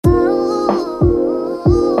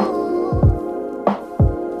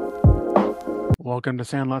Welcome to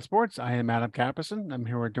Sandlot Sports. I am Adam Capperson. I'm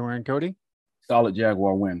here with Dorian Cody. Solid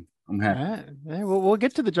Jaguar win. I'm happy. We'll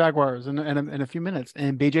get to the Jaguars in a few minutes.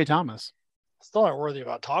 And BJ Thomas. Still aren't worthy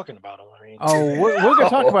about talking about them. I mean, we're going to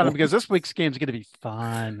talk about them because this week's game is going to be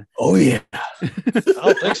fun. Oh, yeah. I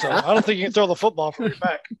don't think so. I don't think you can throw the football from your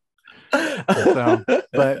back.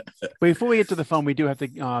 But before we get to the fun, we do have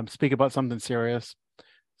to speak about something serious.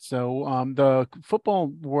 So the football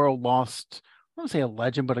world lost, I don't say a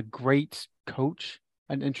legend, but a great coach,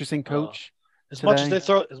 an interesting coach. As much as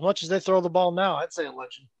they throw the ball now, I'd say a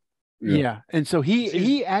legend. Yeah. And so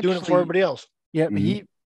he actually doing it for everybody else. Yeah,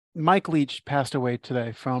 Mike Leach passed away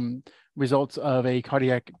today from results of a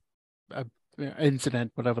cardiac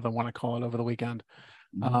incident, whatever they want to call it, over the weekend.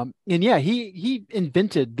 And yeah, he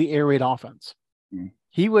invented the air raid offense.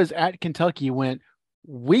 He was at Kentucky, went,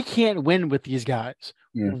 we can't win with these guys.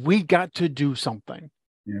 We got to do something.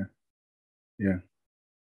 Yeah.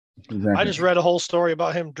 Exactly. I just read a whole story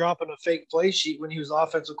about him dropping a fake play sheet when he was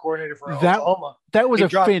offensive coordinator for Oklahoma. That was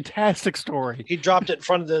fantastic story. He dropped it in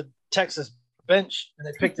front of the Texas bench, and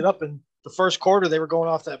they picked it up in the first quarter. They were going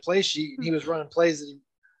off that play sheet, and he was running plays that he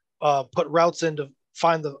put routes in to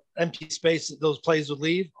find the empty space that those plays would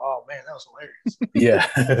leave. Oh, man, that was hilarious. Yeah.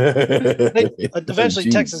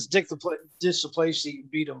 Eventually, Texas ditched the play sheet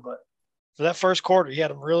and beat them, but for that first quarter, he had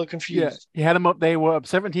them really confused. Yeah, he had them up. They were up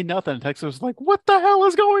 17-0. Texas was like, "What the hell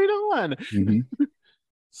is going on?"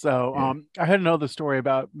 So, I heard another story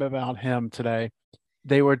about him today.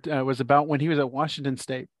 They were it was about when he was at Washington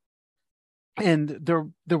State, and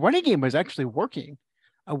the running game was actually working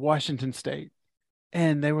at Washington State,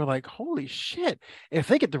 and they were like, "Holy shit! If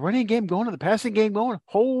they get the running game going and the passing game going,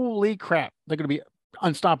 holy crap, they're going to be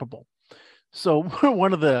unstoppable." So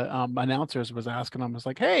one of the announcers was asking him, was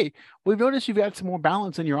like, "Hey, we've noticed you've got some more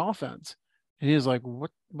balance in your offense." And he was like,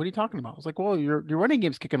 What are you talking about?" I was like, "Well, your running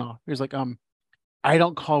game's kicking off." He was like, I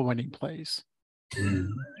don't call running plays." The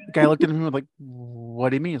guy looked at him and was like, "What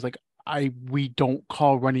do you mean?" He's like, we don't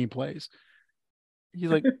call running plays." He's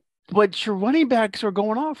like, "But your running backs are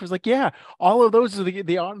going off." He's like, "Yeah, all of those are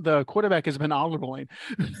the quarterback has been audibling."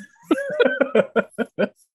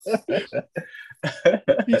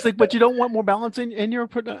 He's like, "But you don't want more balance in your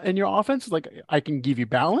offense?" Like, "I can give you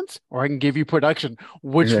balance or I can give you production.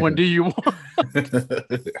 Which one do you want?"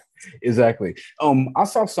 Exactly. I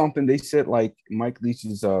saw something. They said like Mike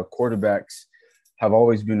Leach's quarterbacks have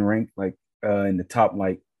always been ranked like in the top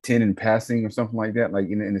like 10 in passing or something like that, like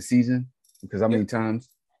in the season. Because how many times?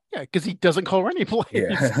 Yeah, because he doesn't call running plays.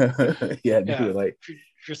 Yeah. Dude, like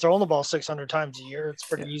if you're throwing the ball 600 times a year, it's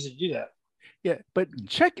pretty easy to do that. Yeah, but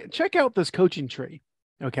check out this coaching tree,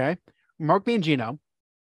 okay? Mark Mangino,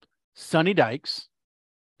 Sonny Dykes,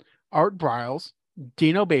 Art Briles,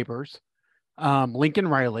 Dino Babers, Lincoln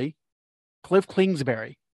Riley, Cliff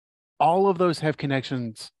Kingsbury. All of those have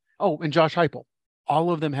connections. Oh, and Josh Heupel.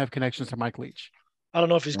 All of them have connections to Mike Leach. I don't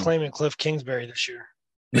know if he's claiming Cliff Kingsbury this year.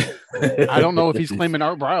 I don't know if he's claiming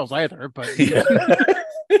Art Briles either, but yeah.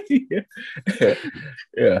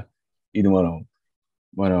 Either one of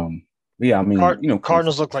them. But yeah, I mean,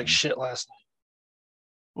 Cardinals looked like shit last night.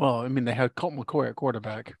 Well, I mean, they had Colt McCoy at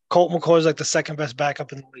quarterback. Colt McCoy is like the second best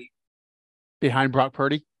backup in the league. Behind Brock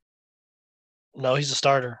Purdy? No, he's a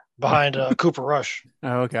starter. Behind Cooper Rush.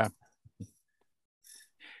 Oh, okay.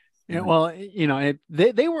 Yeah, well,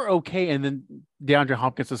 they were okay, and then DeAndre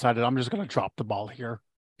Hopkins decided, I'm just going to drop the ball here.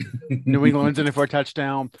 New England's in it for a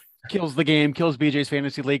touchdown. Kills the game, kills BJ's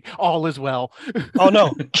fantasy league. All is well. Oh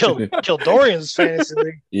no, kill Dorian's fantasy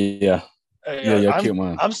league. Yeah.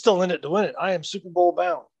 I'm still in it to win it. I am Super Bowl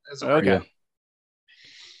bound. But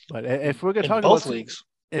if we're going to talk both leagues,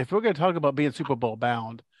 if we're going to talk about being Super Bowl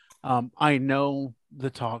bound, I know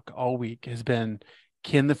the talk all week has been,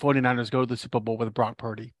 can the 49ers go to the Super Bowl with Brock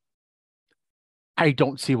Purdy? I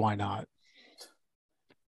don't see why not.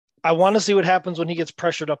 I want to see what happens when he gets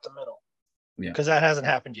pressured up the middle. Because that hasn't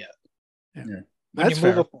happened yet. Yeah.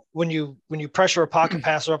 When you pressure a pocket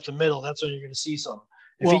passer up the middle, that's when you're going to see something.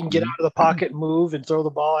 If he can get out of the pocket, move, and throw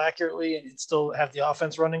the ball accurately, and still have the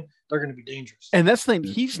offense running, they're going to be dangerous. And that's the thing.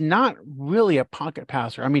 He's not really a pocket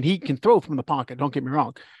passer. I mean, he can throw from the pocket. Don't get me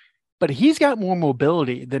wrong, but he's got more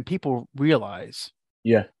mobility than people realize.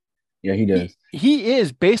 Yeah, he does. He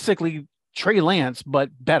is basically Trey Lance,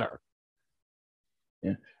 but better.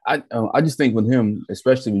 Yeah, I just think with him,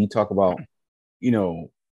 especially when you talk about,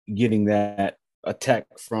 getting that attack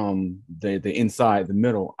from the inside, the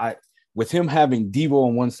middle. With him having Devo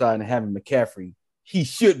on one side and having McCaffrey, he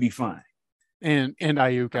should be fine. And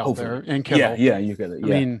Ayuk out there and Kittle. Yeah, you got it.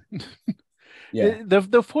 Yeah. I mean, the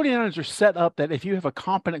 49ers are set up that if you have a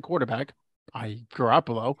competent quarterback,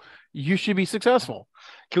 Garoppolo, you should be successful.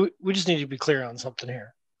 We just need to be clear on something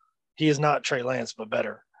here. He is not Trey Lance, but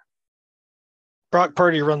better. Brock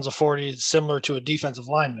Purdy runs a 40 similar to a defensive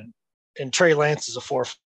lineman, and Trey Lance is a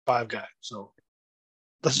 4-5 guy. So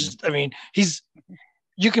let's just,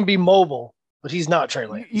 you can be mobile, but he's not Trey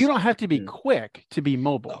Lance. You don't have to be quick to be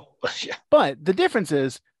mobile. No. But the difference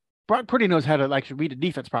is Brock Purdy knows how to actually read a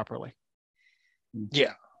defense properly.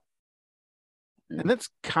 Yeah. And that's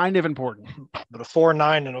kind of important. But a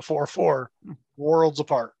 4.9 and a 4.4, worlds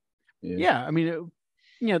apart. Yeah. I mean,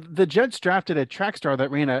 the Jets drafted a track star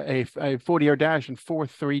that ran a 40-yard dash in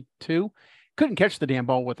 4.32. Couldn't catch the damn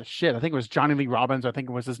ball with a shit. I think it was Johnny Lee Robbins. I think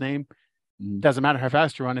it was his name. Doesn't matter how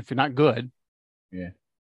fast you run if you're not good. Yeah.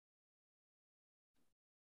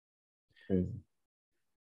 Crazy.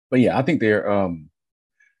 But yeah, I think they're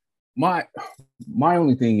my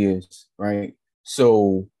only thing is, right?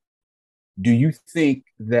 So do you think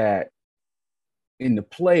that in the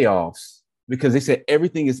playoffs, because they said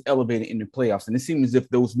everything is elevated in the playoffs, and it seems as if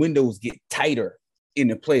those windows get tighter in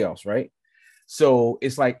the playoffs, right? So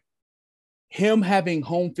it's like him having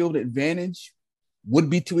home field advantage would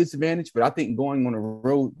be to his advantage, but I think going on the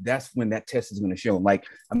road, that's when that test is going to show. Like,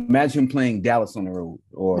 imagine him playing Dallas on the road,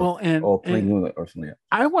 or playing or something else.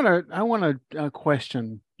 I want to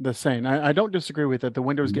question the saying. I don't disagree with it. The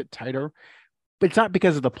windows get tighter, but it's not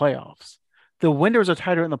because of the playoffs. The windows are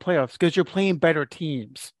tighter in the playoffs because you're playing better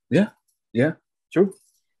teams. Yeah, true.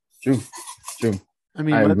 I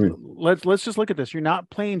mean, let's just look at this. You're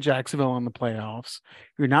not playing Jacksonville in the playoffs.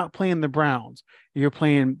 You're not playing the Browns. You're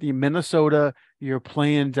playing the Minnesota. You're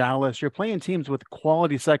playing Dallas. You're playing teams with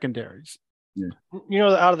quality secondaries. Yeah.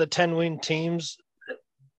 Out of the 10-win teams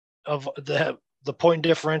of the point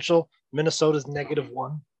differential, Minnesota's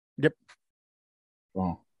 -1. Yep.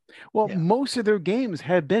 Wow. Well, most of their games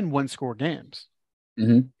have been one-score games.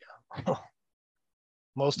 Mm-hmm.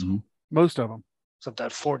 Most of them. Most of them. Except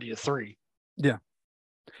that 40-3. Yeah.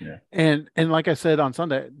 And like I said on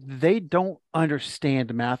Sunday, they don't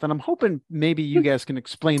understand math. And I'm hoping maybe you guys can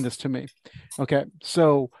explain this to me. Okay.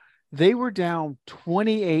 So they were down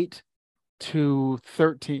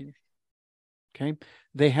 28-13. Okay.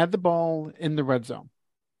 They had the ball in the red zone.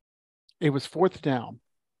 It was 4th down.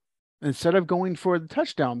 Instead of going for the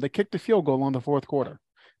touchdown, they kicked a field goal on the 4th quarter,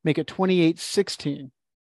 make it 28-16.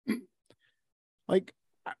 Like,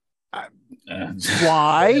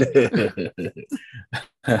 why?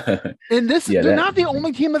 And they're not the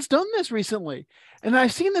only team that's done this recently. And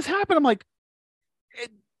I've seen this happen. I'm like,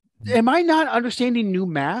 am I not understanding new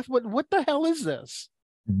math? What the hell is this?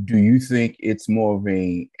 Do you think it's more of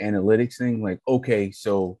a analytics thing? Like, okay,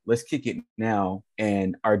 so let's kick it now.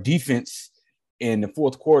 And our defense in the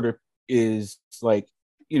 4th quarter is like,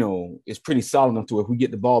 is pretty solid enough to if we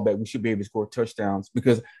get the ball back, we should be able to score touchdowns.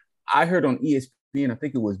 Because I heard on ESPN, I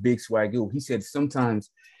think it was Big Swagoo, he said sometimes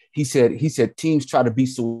he said teams try to be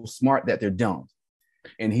so smart that they're dumb.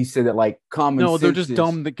 And he said that like common sense. They're just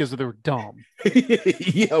dumb because they're dumb.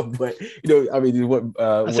 Yeah, but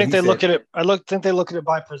what I think they look at it. Think they look at it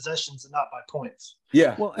by possessions and not by points.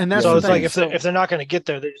 Yeah. Well, and that's so it's like if they're not going to get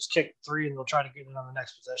there, they just kick 3 and they'll try to get it on the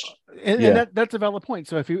next possession. And that's a valid point.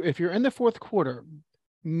 So if you're in the 4th quarter,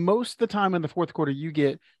 most of the time in the 4th quarter, you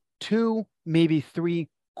get 2, maybe 3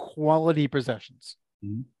 quality possessions.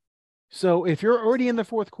 Mm-hmm. So if you're already in the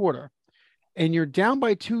 4th quarter and you're down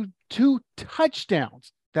by two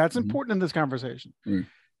touchdowns, that's important in this conversation. And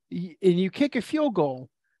you kick a field goal,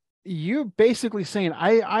 you're basically saying,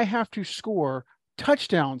 I have to score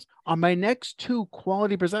touchdowns on my next 2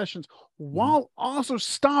 quality possessions while also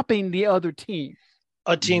stopping the other team.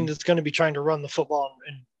 A team that's going to be trying to run the football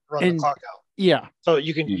and run the clock out. Yeah. So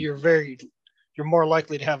you're more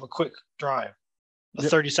likely to have a quick drive, a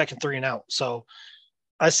 30-second 3 and out. So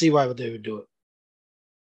I see why they would do it.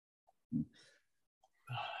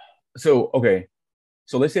 So, okay.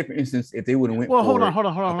 So let's say, for instance, if they would have went. Well, hold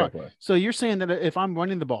on. So you're saying that if I'm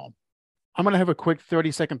running the ball, I'm going to have a quick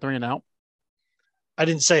 30-second 3 and out? I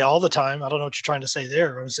didn't say all the time. I don't know what you're trying to say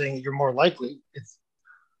there. I'm saying you're more likely.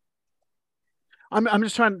 I'm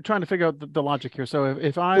just trying to figure out the logic here. So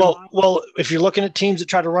if if you're looking at teams that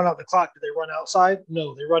try to run out the clock, do they run outside?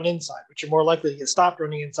 No, they run inside, but you're more likely to get stopped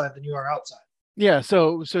running inside than you are outside. Yeah.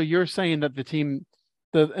 So you're saying that the team,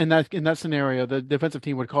 in that scenario, the defensive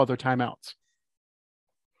team would call their timeouts.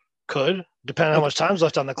 Could, depending on how much time's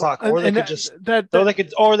left on the clock, or they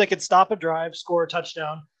could stop a drive, score a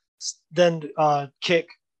touchdown, then kick.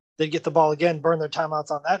 They'd get the ball again, burn their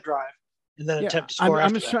timeouts on that drive, and then attempt to score.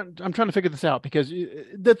 I'm trying to figure this out because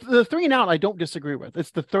the 3 and out I don't disagree with.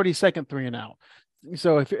 It's the 30-second 3 and out.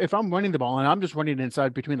 So if I'm running the ball and I'm just running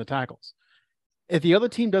inside between the tackles, if the other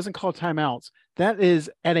team doesn't call timeouts, that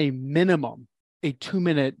is at a minimum a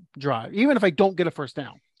 2-minute drive, even if I don't get a first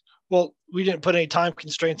down. Well, we didn't put any time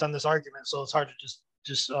constraints on this argument, so it's hard to just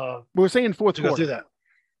we're saying fourth quarter. Go through that.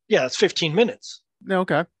 Yeah, it's 15 minutes.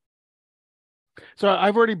 Okay. So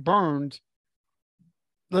I've already burned.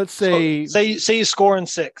 Let's say you score in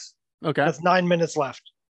 6. Okay. That's 9 minutes left.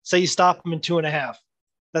 Say you stop them in 2.5.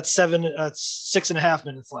 That's 6.5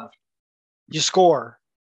 minutes left. You score.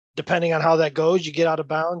 Depending on how that goes, you get out of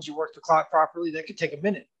bounds, you work the clock properly. That could take a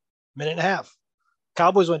minute and a half.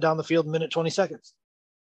 Cowboys went down the field in 1:20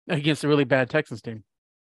 against a really bad Texans team.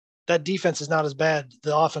 That defense is not as bad.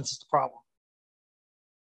 The offense is the problem.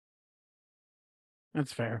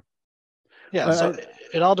 That's fair. Yeah, so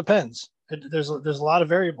it all depends. There's a lot of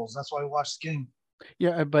variables. That's why we watch the game.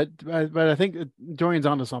 Yeah, but I think Dorian's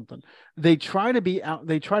onto something. They try to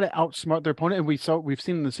outsmart their opponent, and we've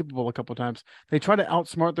seen in the Super Bowl a couple of times. They try to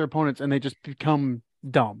outsmart their opponents, and they just become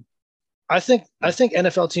dumb. I think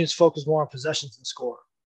NFL teams focus more on possessions than score.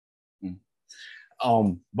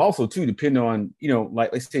 But also too, depending on,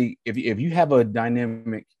 like, let's say if you have a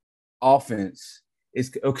dynamic offense,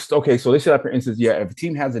 it's okay. So let's say, for instance, if a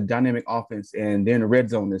team has a dynamic offense and they're in the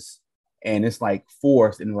red zone, and it's like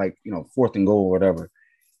fourth and fourth and goal or whatever,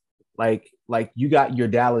 like you got your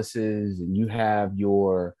Dallases and you have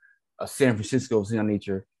your San Francisco's in that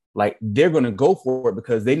nature, like they're going to go for it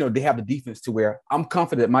because they know they have the defense to where I'm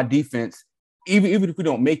confident my defense, even if we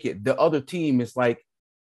don't make it, the other team is like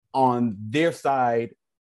on their side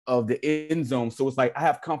of the end zone. So it's like I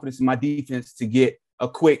have confidence in my defense to get a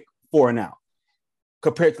quick 4 and out.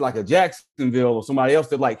 Compared to like a Jacksonville or somebody else,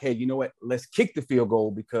 they're like, hey, you know what? Let's kick the field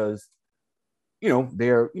goal because they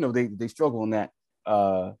struggle on that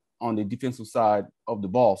on the defensive side of the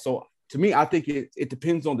ball. So to me, I think it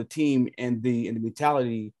depends on the team and the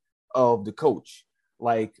mentality of the coach.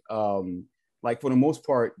 Like for the most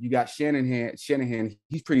part, you got Shanahan.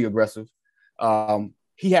 He's pretty aggressive.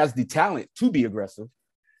 He has the talent to be aggressive.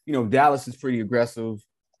 Dallas is pretty aggressive.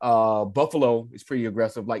 Buffalo is pretty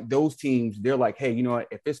aggressive. Like those teams, they're like, hey, you know what?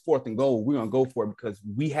 If it's fourth and goal, we're gonna go for it because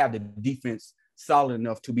we have the defense solid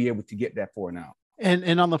enough to be able to get that 4 and out.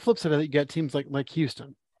 And on the flip side of it, you got teams like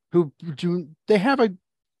Houston, who they have a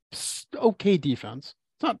okay defense.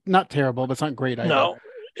 It's not terrible, but it's not great either. No,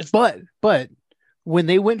 but when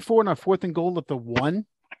they went for it on a 4th and goal at the 1,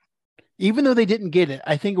 even though they didn't get it,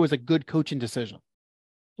 I think it was a good coaching decision.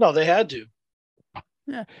 No, they had to.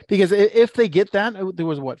 Yeah, because if they get that, there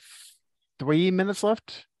was 3 minutes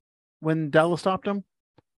left when Dallas stopped them.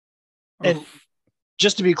 And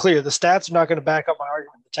just to be clear, the stats are not going to back up my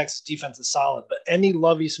argument. The Texas defense is solid, but any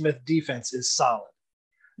Lovie Smith defense is solid.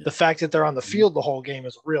 Yeah. The fact that they're on the field the whole game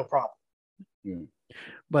is a real problem. Yeah.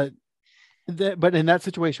 But in that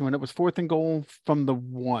situation, when it was 4th and goal from the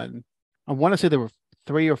 1, I want to say there were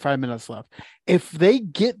 3 or 5 minutes left. If they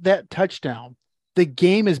get that touchdown, the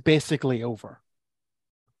game is basically over.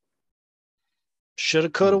 Shoulda,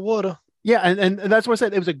 coulda, woulda. Yeah, and that's what I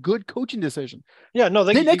said. It was a good coaching decision. Yeah, no,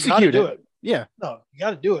 they didn't execute it. Yeah. No, you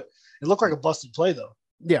got to do it. It looked like a busted play, though.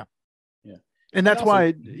 Yeah. Yeah. And that's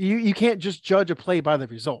why you can't just judge a play by the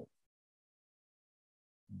result.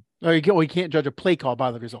 Or you can't judge a play call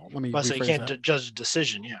by the result. Let me say you can't judge a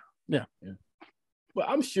decision. Yeah. Yeah. Yeah. But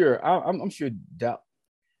I'm sure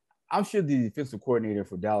the defensive coordinator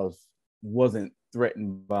for Dallas wasn't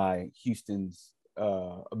threatened by Houston's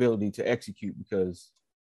ability to execute because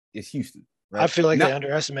it's Houston. Right? I feel like they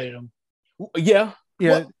underestimated him. Yeah.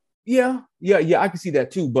 I can see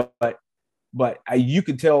that too. But you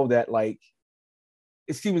could tell that like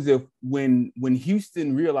it seems as if when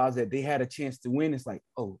Houston realized that they had a chance to win, it's like,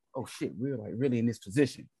 oh shit, we're like really in this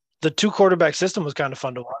position. The 2 quarterback system was kind of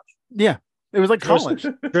fun to watch. Yeah, it was like college.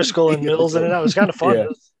 Driscoll and Mills in and out. It was kind of fun. Yeah.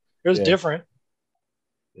 It was different.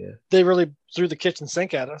 Yeah, they really threw the kitchen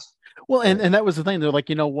sink at us. Well, and that was the thing. They're like,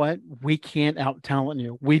 you know what? We can't out-talent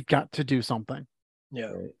you. We've got to do something. Yeah.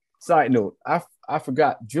 Right. Side note, I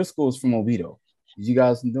forgot Driscoll's from Oviedo. Did you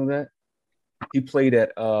guys know that? He played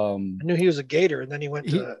at I knew he was a Gator, and then he went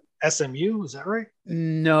to SMU. Is that right?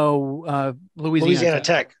 No, Louisiana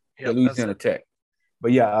Tech. Yeah, Louisiana Tech.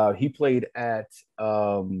 But yeah, he played at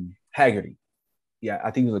Haggerty. Yeah,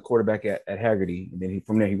 I think he was a quarterback at Haggerty, and then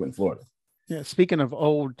from there he went to Florida. Yeah, speaking of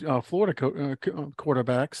old Florida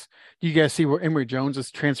quarterbacks, do you guys see where Emory Jones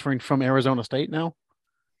is transferring from Arizona State now?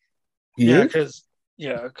 Because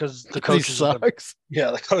the coach sucks.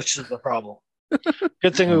 The coach is the problem.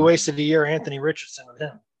 Good thing we wasted a year Anthony Richardson with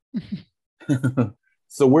him.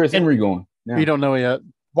 So where's Emory going now? We don't know yet.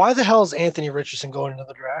 Why the hell is Anthony Richardson going into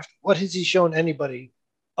the draft? What has he shown anybody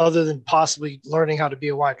other than possibly learning how to be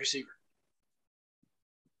a wide receiver?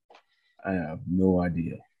 I have no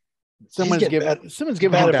idea. Someone's giving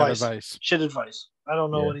him bad advice. Shit advice. I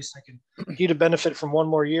don't know what he's thinking. He'd have benefited from one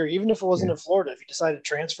more year, even if it wasn't in Florida. If he decided to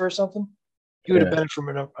transfer or something, he would have benefited from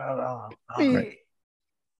it. I don't know.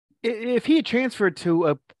 If he had transferred to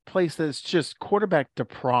a place that's just quarterback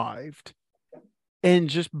deprived and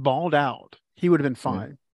just balled out, he would have been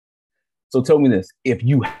fine. So tell me this: if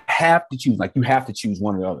you have to choose, like you have to choose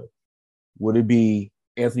one or the other, would it be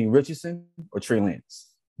Anthony Richardson or Trey Lance?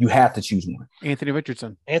 You have to choose one. Anthony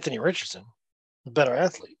Richardson. Anthony Richardson, the better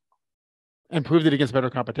athlete. And proved it against better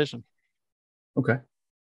competition. Okay.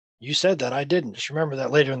 You said that. I didn't. Just remember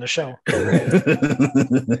that later in the show.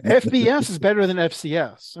 FBS is better than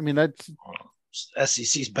FCS. I mean, that's...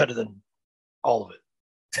 SEC is better than all of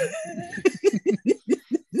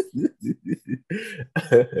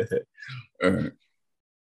it.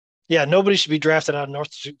 Yeah, nobody should be drafted out of North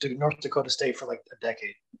Dakota State for like a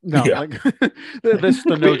decade. No, this is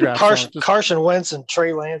the no draft. Carson Wentz and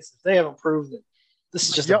Trey Lance, if they haven't proved it, this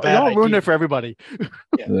is just a bad idea. Y'all ruined it for everybody.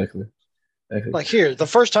 Yeah. Exactly. Like here, the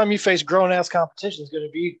first time you face grown-ass competition is going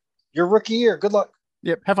to be your rookie year. Good luck.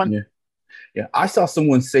 Yep, have fun. Yeah. I saw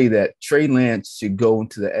someone say that Trey Lance should go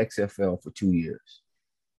into the XFL for 2 years.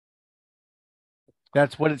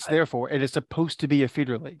 That's what it's there for. It is supposed to be a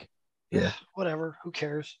feeder league. Yeah, whatever. Who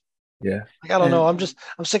cares? Yeah. Like, I don't know.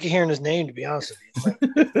 I'm sick of hearing his name, to be honest with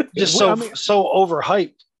you. Like, just so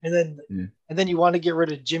overhyped. And then you want to get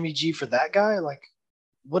rid of Jimmy G for that guy? Like,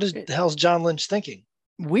 what is the hell's John Lynch thinking?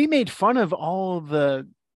 We made fun of all the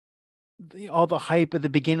hype at the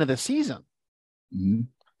beginning of the season. Mm-hmm.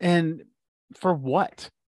 And for what?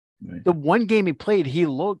 Right. The one game he played, he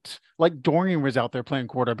looked like Dorian was out there playing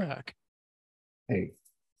quarterback. Hey,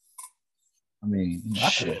 I mean,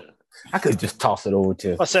 I could just toss it over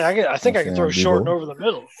to. I think I can throw short and over the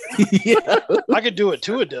middle. Yeah, I could do what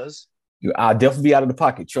Tua does. I'll definitely be out of the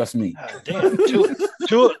pocket. Trust me. Damn,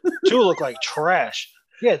 Tua looked like trash.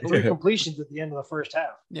 He had 3 completions at the end of the first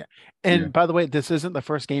half. Yeah, and by the way, this isn't the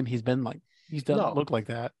first game he's been like. He's doesn't look like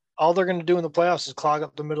that. All they're going to do in the playoffs is clog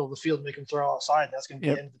up the middle of the field, and make him throw outside. And that's going to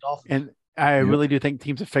be the end of the Dolphins. And I really do think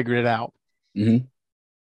teams have figured it out. Mm-hmm.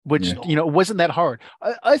 Which, it wasn't that hard.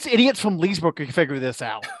 Us idiots from Leesburg can figure this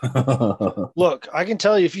out. Look, I can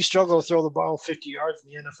tell you, if you struggle to throw the ball 50 yards in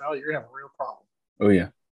the NFL, you're going to have a real problem. Oh, yeah.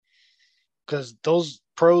 Because those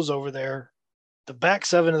pros over there, the back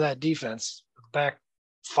 7 of that defense, the back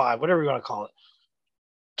 5, whatever you want to call it,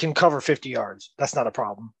 can cover 50 yards. That's not a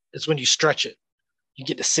problem. It's when you stretch it. You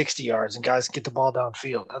get to 60 yards and guys get the ball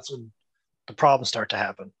downfield. That's when the problems start to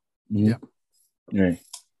happen. Yeah. Right.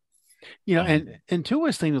 And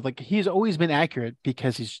Tua's thing was like he's always been accurate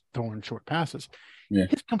because he's throwing short passes. Yeah.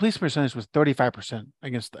 His completion percentage was 35%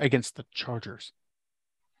 against the Chargers.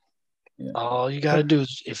 Yeah. All you got to do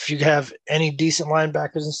is, if you have any decent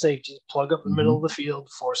linebackers and safeties, plug up the middle of the field,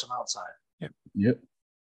 force them outside. Yep.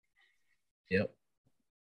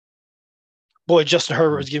 Boy, Justin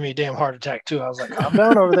Herbert was giving me a damn heart attack too. I was like, calm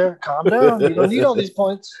down over there. Calm down. You don't need all these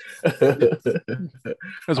points. I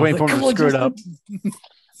was waiting for him to screw it up.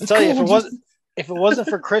 I tell you, if it wasn't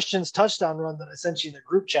for Christian's touchdown run that I sent you in the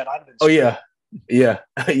group chat, I'd have been. Oh yeah.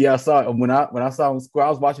 I saw it when I saw him score. I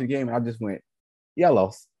was watching the game and I just went, "Yeah, I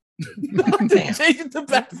lost." Changing the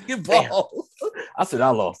basketball. I said I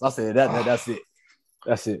lost. I said that's it.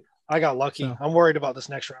 That's it. I got lucky. So, I'm worried about this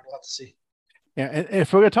next round. We'll have to see. Yeah, and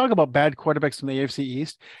if we're going to talk about bad quarterbacks from the AFC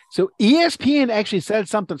East, so ESPN actually said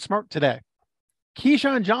something smart today.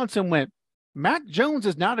 Keyshawn Johnson went, Mac Jones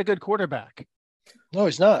is not a good quarterback. No,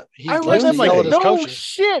 he's not. I was like, no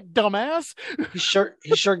shit, dumbass. He's sure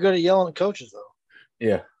good at yelling at coaches, though.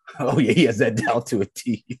 Yeah. Oh, yeah, he has that down to a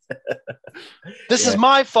T. This is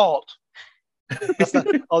my fault. That's not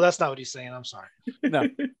what he's saying. I'm sorry. No.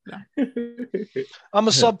 I'm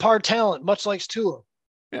a subpar talent, much like Tua.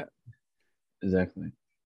 Yeah. Exactly.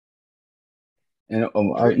 And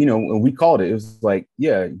when we called it, it was like,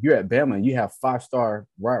 yeah, you're at Bama and you have 5-star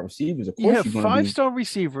wide receivers. Of course, you have 5-star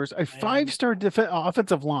receivers, a 5-star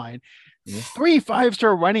offensive line, 3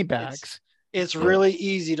 5-star running backs. It's really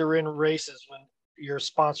easy to win races when you're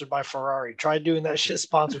sponsored by Ferrari. Try doing that shit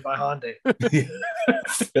sponsored by Hyundai.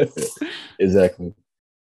 Exactly.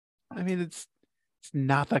 I mean, it's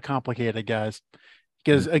not that complicated, guys.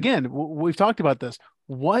 Because again, we've talked about this.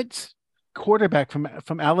 What quarterback from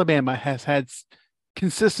Alabama has had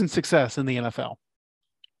consistent success in the NFL?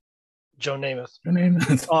 Joe Namath.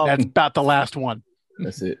 That's about the last one.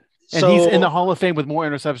 That's it. And he's in the Hall of Fame with more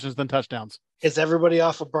interceptions than touchdowns. Is everybody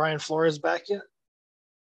off of Brian Flores back yet?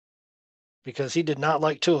 Because he did not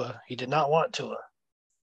like Tua. He did not want Tua.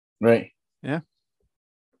 Right. Yeah.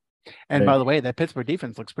 And by the way, that Pittsburgh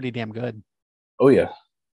defense looks pretty damn good. Oh, yeah.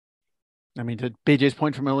 I mean, to BJ's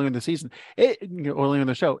point from earlier in the season, earlier in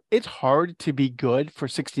the show, it's hard to be good for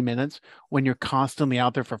 60 minutes when you're constantly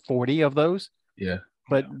out there for 40 of those. Yeah.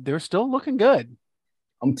 But they're still looking good.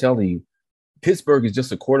 I'm telling you, Pittsburgh is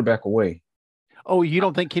just a quarterback away. Oh, you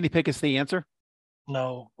don't think Kenny Pickett's the answer?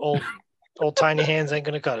 No, old tiny hands ain't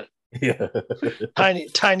gonna cut it. Yeah.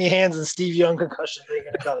 Tiny hands and Steve Young concussion ain't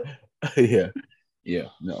gonna cut it. Yeah,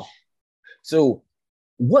 no. So,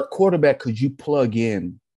 what quarterback could you plug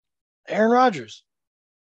in? Aaron Rodgers.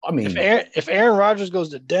 I mean, if Aaron Rodgers goes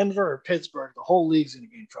to Denver or Pittsburgh, the whole league's gonna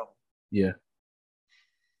be in trouble. Yeah.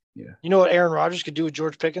 You know what Aaron Rodgers could do with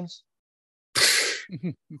George Pickens?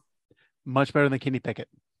 Much better than Kenny Pickett.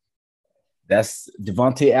 That's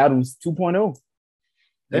Devontae Adams 2.0.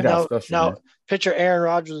 Now, picture Aaron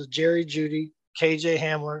Rodgers with Jerry Jeudy, KJ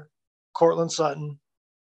Hamler, Cortland Sutton,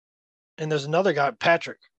 and there's another guy,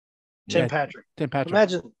 Tim Patrick.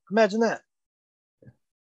 Imagine that.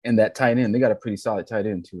 And that tight end, they got a pretty solid tight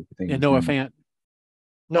end too. Yeah, Noah Fant.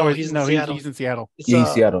 No, he's in Seattle. He's in Seattle. He's in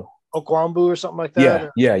Seattle. Okwambu or something like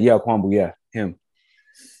that. Yeah, Okwambu, yeah, him.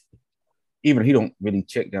 Even he don't really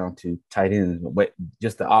check down to tight ends, but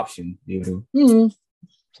just the option. It's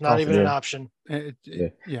not even an option.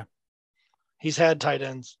 Yeah. He's had tight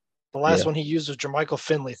ends. The last one he used was Jermichael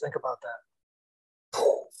Finley. Think about that.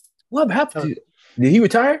 What happened? Did he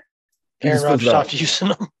retire? Aaron Rodgers stopped using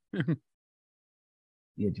them.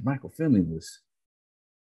 Yeah, Jermichael Finley was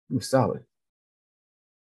solid.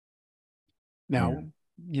 Now,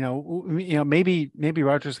 maybe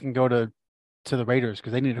Rodgers can go to the Raiders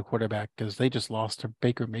because they need a quarterback because they just lost to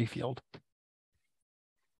Baker Mayfield.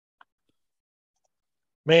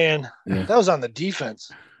 Man, that was on the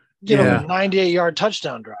defense. Give him a 98-yard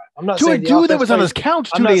touchdown drive. I'm not saying a dude that was on his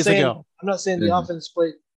couch 2 days ago. I'm not saying the offense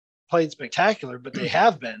played spectacular, but they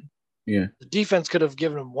have been. Yeah. The defense could have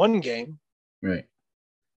given him one game. Right.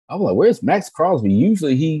 I was like, where's Max Crosby?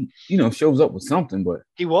 Usually he, shows up with something, but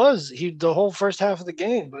he the whole first half of the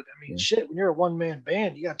game. But I mean, shit, when you're a one-man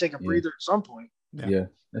band, you got to take a breather at some point. Yeah,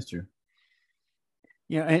 that's true.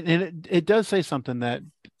 Yeah, and it does say something that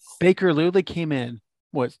Baker literally came in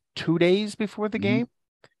 2 days before the game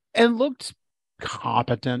and looked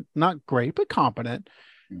competent, not great, but competent.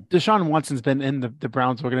 Deshaun Watson's been in the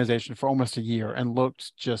Browns organization for almost a year and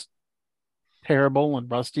looked just terrible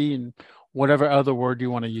and rusty and whatever other word you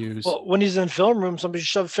want to use. Well, when he's in film room, somebody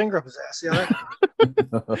shove a finger up his ass. See how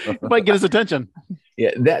that might get his attention.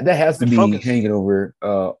 Yeah, that has to be hanging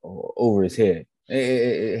over his head.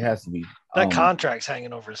 It has to be. That contract's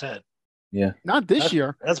hanging over his head. Yeah. Not this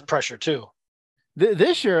year. That's pressure too.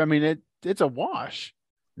 This year, I mean, it's a wash.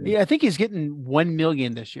 Yeah, I think he's getting $1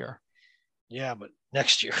 million this year. Yeah, but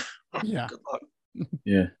next year. Yeah. Good luck.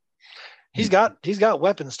 Yeah. He's got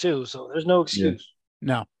weapons too, so there's no excuse. Yeah.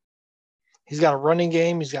 No. He's got a running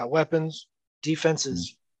game. He's got weapons. Defense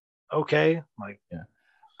is okay.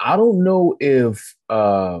 I don't know if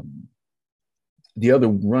the other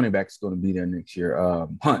running back is going to be there next year.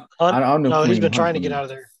 Hunt. I don't know. No, he's been trying to get out of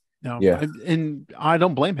there. No. Yeah. And I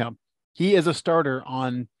don't blame him. He is a starter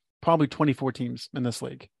on probably 24 teams in this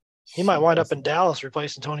league. He might wind up in Dallas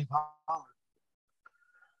replacing Tony Pollard.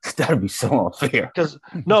 That'd be so unfair.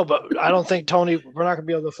 But I don't think we're not going to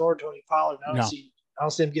be able to afford Tony Pollard. I don't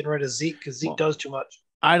see him getting rid of Zeke because Zeke does too much.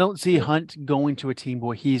 I don't see Hunt going to a team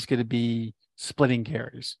where he's going to be splitting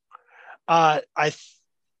carries. They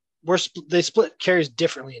split carries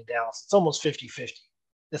differently in Dallas. It's almost 50-50.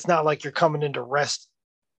 It's not like you're coming in to rest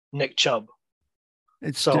Nick Chubb. I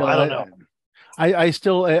don't know. I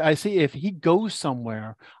see if he goes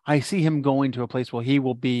somewhere, I see him going to a place where he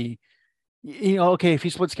will be, okay, if he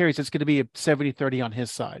splits carries, it's going to be a 70-30 on his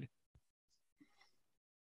side.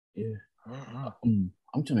 Yeah. I'm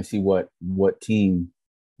trying to see what team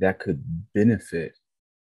that could benefit.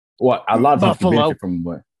 Well, a lot of teams could benefit from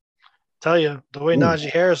what? Tell you, the way Najee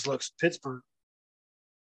Harris looks, Pittsburgh.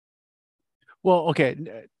 Well, okay.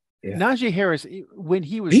 Yeah. Najee Harris, when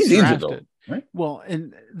he was drafted, injured, though, right? Well,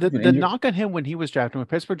 and the knock on him when he was drafted, when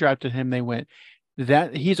Pittsburgh drafted him, they went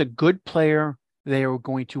that he's a good player. They are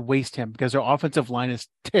going to waste him because their offensive line is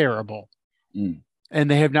terrible,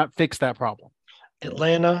 and they have not fixed that problem.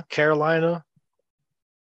 Atlanta, Carolina,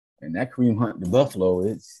 and that Kareem Hunt to Buffalo,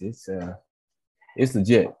 it's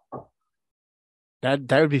legit. That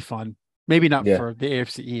would be fun. Maybe not for the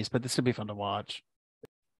AFC East, but this would be fun to watch.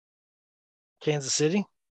 Kansas City,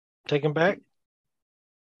 take him back.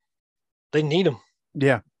 They need him.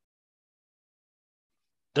 Yeah.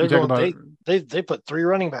 They're going. They put 3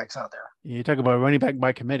 running backs out there. You talk about running back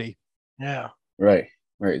by committee. Yeah. Right.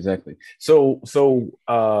 Exactly. So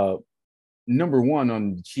number one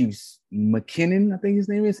on the Chiefs, McKinnon, I think his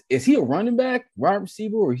name is. Is he a running back, wide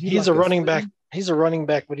receiver, or he's like a running back? He's a running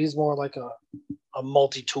back, but he's more like a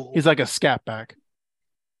multi-tool. He's like a scat back.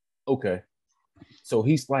 Okay, so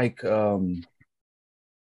he's like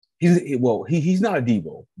he's not a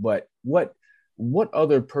Devo, but what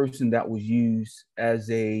other person that was used as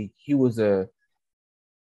he was a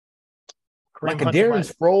Kareem like a Hunt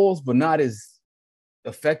Darren Sproles, but not as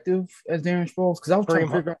effective as Darren Sproles? Because I was trying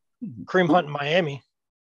to figure out Kareem Hunt in Miami.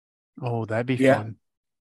 Oh, that'd be fun.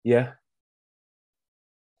 Yeah.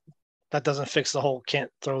 That doesn't fix the whole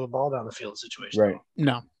can't throw the ball down the field situation. Right.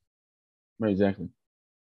 No. Right, exactly.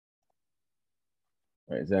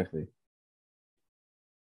 Right, exactly.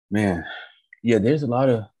 Man, yeah, there's a lot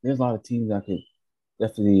of teams that could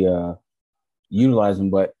definitely utilize them.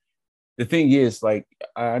 But the thing is, like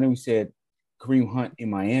I know we said Kareem Hunt in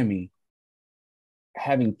Miami,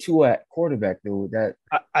 having two at quarterback though, that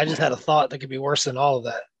I just had a thought that could be worse than all of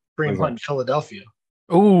that. Kareem Hunt in Philadelphia.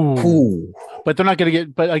 Ooh. But they're not going to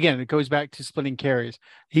get. But again, it goes back to splitting carries.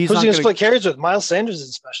 Who's he going to split carries with? Miles Sanders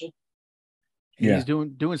is special. He's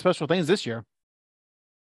doing special things this year.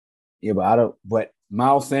 Yeah, but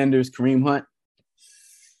Miles Sanders, Kareem Hunt,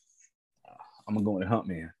 I'm gonna go with Hunt,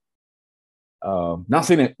 man. Not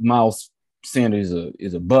saying that Miles Sanders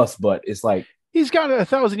is a bust, but it's like he's got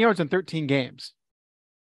 1,000 yards in 13 games.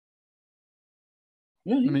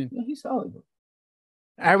 Yeah, he's solid.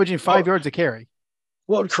 Averaging 5 yards a carry.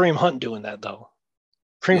 What would Kareem Hunt do in that though?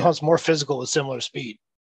 Kareem Hunt's more physical with similar speed.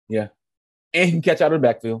 Yeah, and he can catch out of the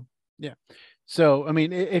backfield. Yeah. So, I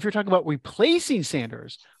mean, if you're talking about replacing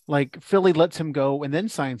Sanders, like Philly lets him go and then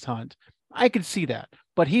signs Hunt, I could see that.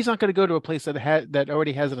 But he's not going to go to a place that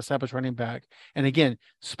already has an established running back. And again,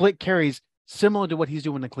 split carries similar to what he's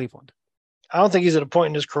doing in Cleveland. I don't think he's at a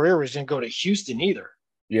point in his career where he's going to go to Houston either.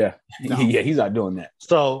 Yeah. No. Yeah, he's not doing that.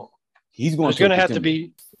 So he's going. There's going to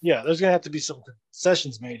have to be some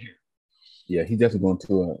concessions made here. Yeah, he's definitely going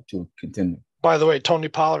to a contender. By the way, Tony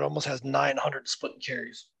Pollard almost has 900 split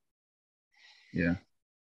carries. Yeah.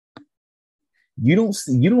 You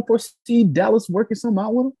don't foresee Dallas working something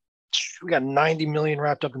out with him? We got 90 million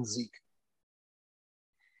wrapped up in Zeke.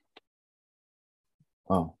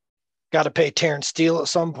 Oh. Got to pay Terrence Steele at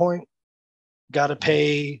some point. Got to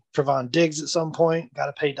pay Trevon Diggs at some point. Got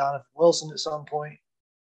to pay Donovan Wilson at some point.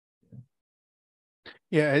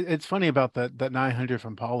 Yeah, it's funny about that 900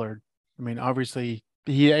 from Pollard. I mean, obviously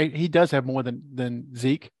he does have more than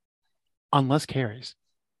Zeke, on less carries.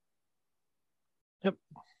 Yep.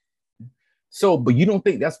 So, but you don't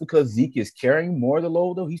think that's because Zeke is carrying more of the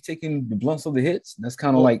load, though? He's taking the blunts of the hits. That's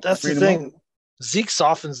kind of like that's the thing. Zeke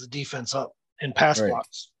softens the defense up in pass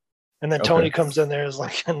blocks, and then Tony comes in there is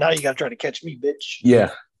like, now you got to try to catch me, bitch.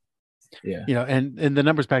 Yeah. You know, and the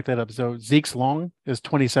numbers back that up. So Zeke's long is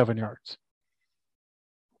 27 yards.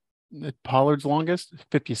 Pollard's longest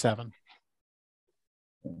 57.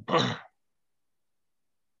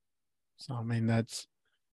 So I mean, that's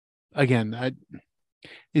again,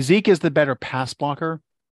 Zeke is the better pass blocker.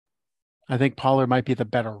 I think Pollard might be the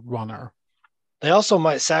better runner. They also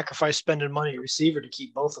might sacrifice spending money at receiver to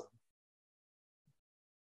keep both of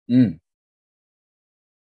them.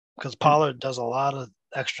 Because Pollard does a lot of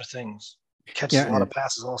extra things. Catches a lot of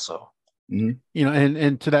passes also. Mm-hmm. You know,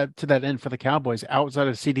 and to that end for the Cowboys, outside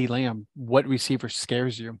of CeeDee Lamb, what receiver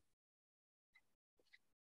scares you?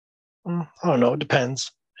 I don't know. It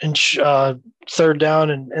depends. And third down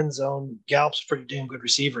and end zone, Gallup's a pretty damn good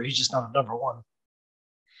receiver. He's just not a number one.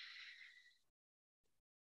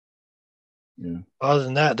 Yeah. Other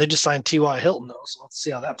than that, they just signed T.Y. Hilton, though, so let's see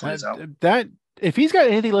how that plays out. That if he's got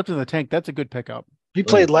anything left in the tank, that's a good pickup. He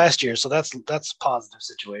played last year, so that's a positive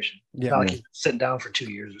situation. Yeah. Not like he's sitting down for 2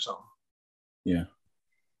 years or something. Yeah.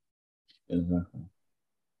 Exactly.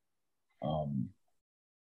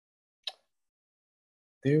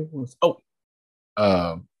 There was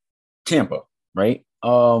Tampa, right?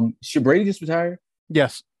 Should Brady just retire?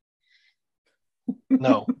 Yes.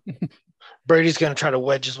 No. Brady's going to try to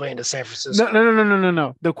wedge his way into San Francisco.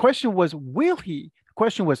 No. The question was, will he? The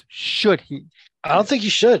question was, should he? I don't think he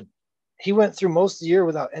should. He went through most of the year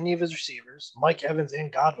without any of his receivers. Mike Evans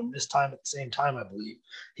and Godwin missed time at the same time, I believe.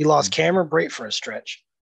 He lost Cameron Brate for a stretch.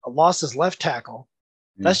 Lost his left tackle.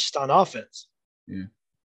 That's just on offense. Yeah.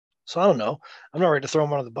 So I don't know. I'm not ready to throw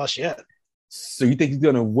him under the bus yet. So you think he's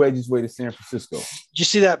going to wedge his way to San Francisco? Did you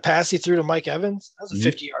see that pass he threw to Mike Evans? That was a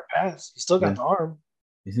 50-yard pass. He still got the arm.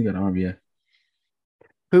 He's still got the arm, yeah.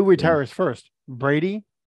 Who retires first, Brady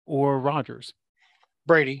or Rodgers?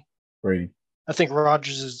 Brady. I think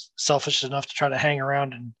Rodgers is selfish enough to try to hang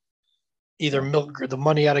around and either milk the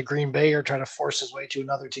money out of Green Bay or try to force his way to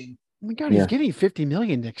another team. Oh my God, he's getting $50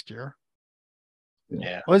 million next year.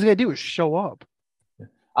 Yeah. All he's got to do is show up.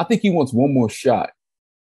 I think he wants one more shot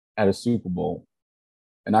at a Super Bowl,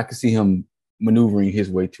 and I can see him maneuvering his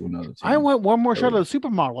way to another team. I want one more shot at a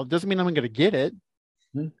supermodel. It doesn't mean I'm going to get it.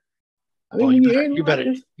 I mean, you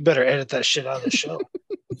better edit that shit out of the show.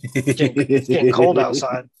 It's getting cold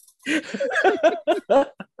outside.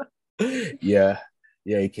 Yeah,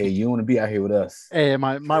 AK, you want to be out here with us? Hey,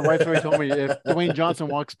 my wife already told me if Dwayne Johnson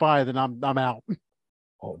walks by, then I'm out.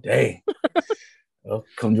 Oh, dang. Well,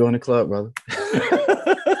 come join the club, brother.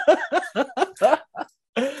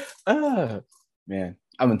 Man,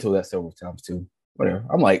 I've been told that several times too. Whatever.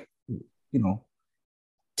 I'm like,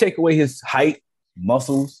 take away his height,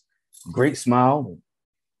 muscles, great smile,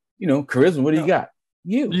 charisma. What do you got?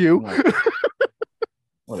 You. Like,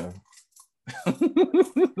 whatever.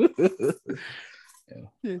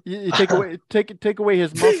 You take away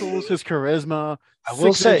his muscles, his charisma. I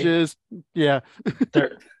will say, yeah,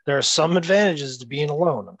 there are some advantages to being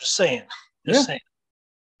alone. I'm just saying. Just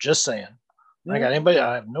saying. Yeah.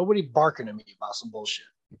 I have nobody barking at me about some bullshit.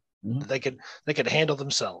 Mm-hmm. They could handle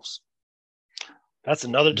themselves. That's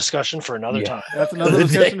another discussion for another time. That's another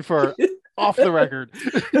discussion for off the record.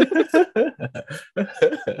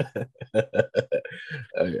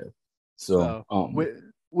 Okay. So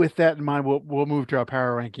with that in mind, we'll move to our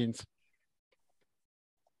power rankings.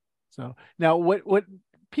 So now what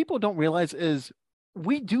people don't realize is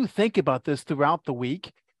we do think about this throughout the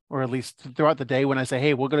week, or at least throughout the day when I say,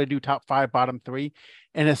 hey, we're going to do top 5, bottom 3.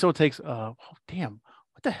 And it still takes, oh, damn,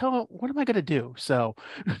 what the hell? What am I going to do? So,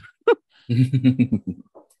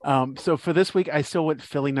 so for this week, I still went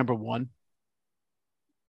Philly number 1.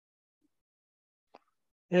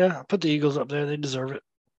 Yeah, I put the Eagles up there. They deserve it.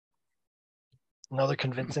 Another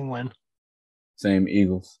convincing win. Same,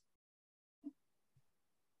 Eagles.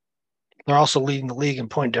 They're also leading the league in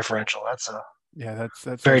point differential. That's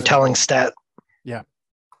that's very telling stat. Yeah.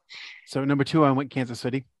 So number 2, I went Kansas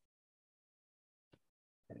City.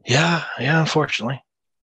 Yeah, unfortunately.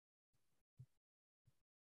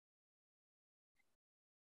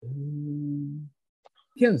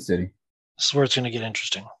 Kansas City. This is where it's going to get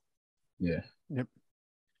interesting. Yeah. Yep.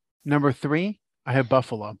 Number 3, I have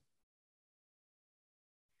Buffalo.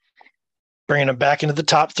 Bringing them back into the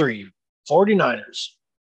top 3. 49ers.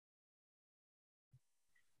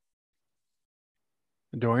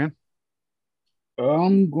 Dorian?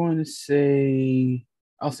 I'm going to say,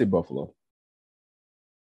 I'll say Buffalo.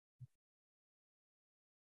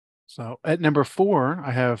 So at number 4,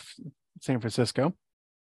 I have San Francisco.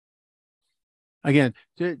 Again,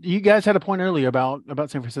 you guys had a point earlier about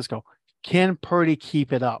San Francisco. Can Purdy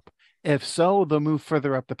keep it up? If so, they'll move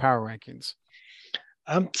further up the power rankings.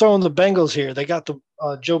 I'm throwing the Bengals here. They got the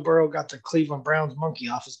Joe Burrow got the Cleveland Browns monkey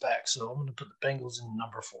off his back, so I'm going to put the Bengals in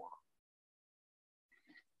number 4.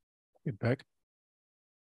 Good pick.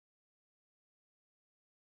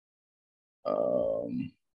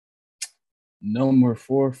 Number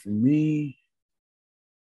 4 for me,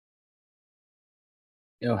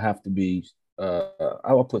 it'll have to be.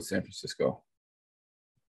 I will put San Francisco.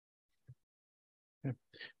 Okay.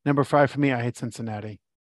 Number 5 for me, I hate Cincinnati.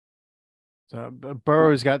 So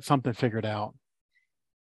Burrow's got something figured out.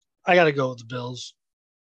 I got to go with the Bills.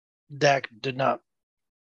 Dak did not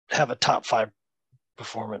have a top 5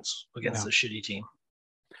 performance against the shitty team.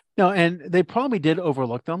 No, and they probably did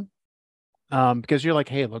overlook them because you're like,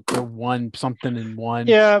 hey, look, they're 1-something.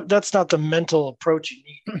 Yeah, that's not the mental approach you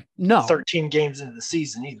need. No. 13 games into the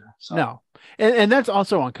season either. So. No. And that's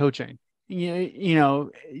also on coaching.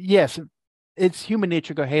 Yes, it's human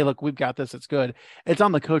nature to go, hey, look, we've got this. It's good. It's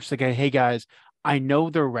on the coach to go, hey, guys, I know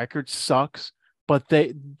their record sucks, but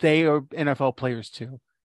they are NFL players too.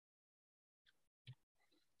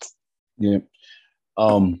 Yeah.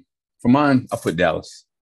 For mine, I'll put Dallas.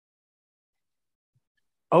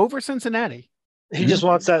 Over Cincinnati. He just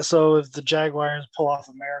wants that so if the Jaguars pull off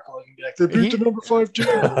a miracle, he can be like, they beat the number 5 team.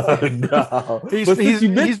 No.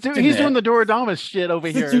 He's doing the Doradamas shit over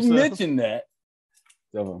here. Since you mentioned that.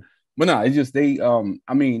 So, but no, it's just they.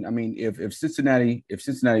 I mean, if Cincinnati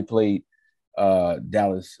played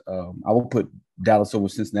Dallas, I will put Dallas over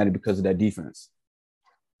Cincinnati because of that defense.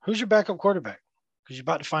 Who's your backup quarterback? Because you're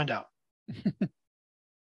about to find out.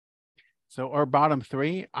 So our bottom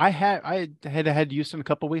 3, I had Houston a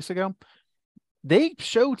couple weeks ago. They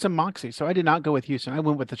showed some moxie, so I did not go with Houston. I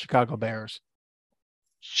went with the Chicago Bears.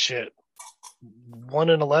 Shit,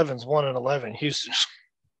 1-11 is 1-11. Houston.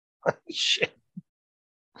 Shit.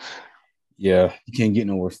 Yeah, you can't get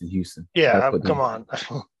no worse than Houston. Yeah, come on.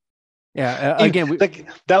 Yeah, again,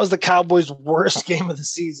 that was the Cowboys' worst game of the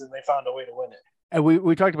season. They found a way to win it. And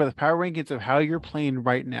we talked about the power rankings of how you're playing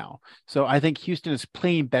right now. So I think Houston is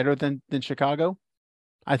playing better than Chicago.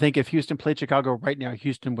 I think if Houston played Chicago right now,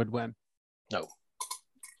 Houston would win. No.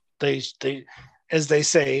 They as they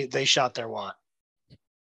say, they shot their wad.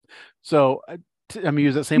 So I'm going to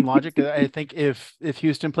use that same logic. I think if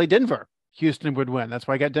Houston played Denver, Houston would win. That's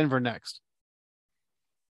why I got Denver next.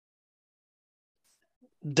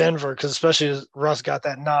 Denver, because especially as Russ got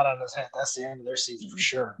that knot on his head, that's the end of their season for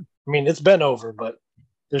sure. I mean, it's been over, but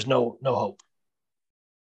there's no hope.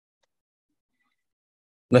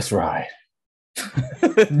 Let's ride.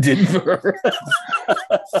 Denver.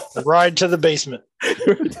 Ride to the basement.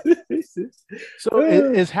 So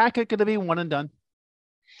is Hackett going to be one and done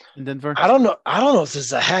in Denver? I don't know if this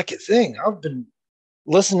is a Hackett thing. I've been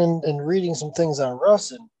listening and reading some things on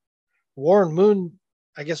Russ, and Warren Moon,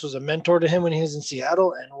 I guess, was a mentor to him when he was in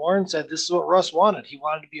Seattle. And Warren said this is what Russ wanted. He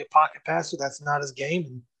wanted to be a pocket passer. That's not his game,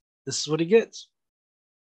 and this is what he gets.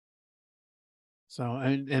 So,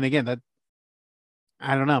 and again, that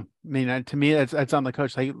I don't know. I mean, to me, that's on the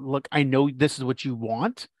coach. Like, look, I know this is what you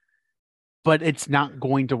want, but it's not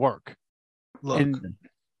going to work. Look, and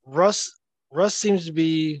Russ seems to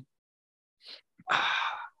be, I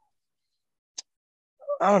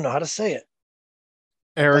don't know how to say it.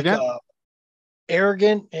 Arrogant? Like,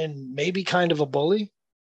 arrogant and maybe kind of a bully.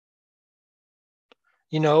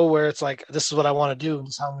 You know, where it's like, this is what I want to do, and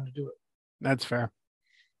this is how I'm going to do it. That's fair.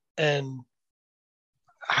 And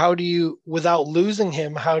how do you, without losing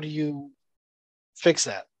him, how do you fix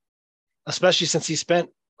that? Especially since he spent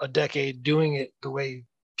a decade doing it the way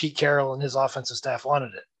Pete Carroll and his offensive staff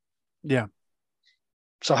wanted it. Yeah.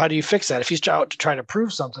 So how do you fix that? If he's out to try to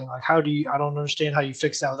prove something, like I don't understand how you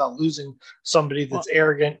fix that without losing somebody that's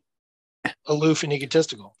arrogant, aloof, and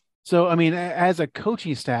egotistical. So, I mean, as a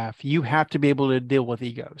coaching staff, you have to be able to deal with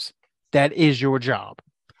egos. That is your job.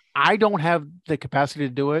 I don't have the capacity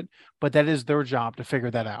to do it, but that is their job to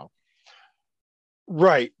figure that out.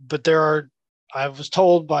 Right. But I was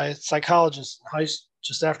told by a psychologist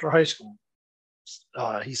just after high school,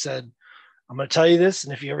 he said, I'm going to tell you this,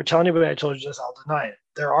 and if you ever tell anybody I told you this, I'll deny it.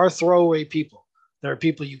 There are throwaway people. There are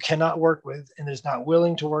people you cannot work with and is not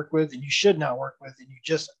willing to work with, and you should not work with, and you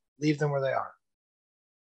just leave them where they are.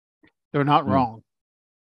 They're not wrong.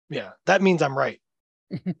 Yeah, that means I'm right.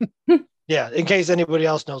 Yeah, in case anybody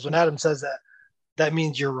else knows, when Adam says that, that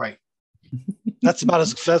means you're right. That's about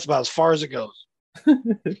as far as it goes.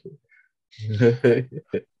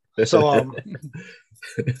 So,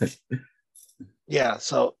 yeah,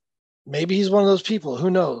 so maybe he's one of those people. Who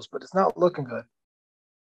knows? But it's not looking good.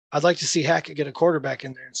 I'd like to see Hackett get a quarterback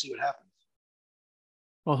in there and see what happens.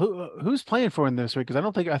 Well, who's playing for him this week?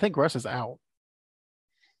 Because I think Russ is out.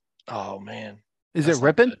 Oh man, is it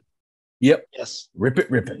Rippin? Yep. Yes.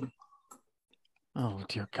 Rippin. Oh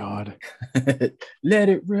dear God. Let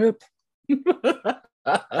it rip. Did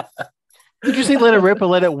you say let it rip or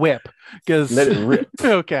let it whip? Because let it rip.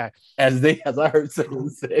 Okay. As I heard someone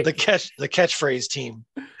say. The catchphrase team.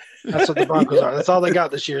 That's what the Broncos are. That's all they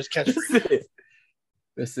got this year is catchphrase.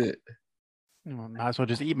 That's it. Well, might as well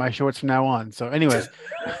just eat my shorts from now on. So, anyways.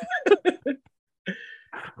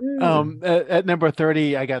 At number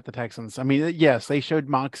 30, I got the Texans. I mean, yes, they showed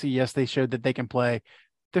moxie. Yes, they showed that they can play.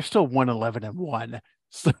 They're still 1-11-1.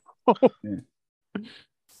 So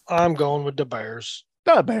I'm going with the Bears.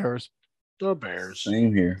 The Bears. The Bears.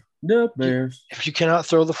 Same here. The Bears. If you cannot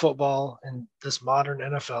throw the football in this modern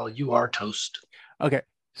NFL, you are toast. Okay.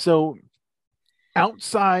 So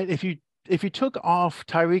outside, if you took off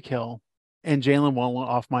Tyreek Hill and Jalen Waddle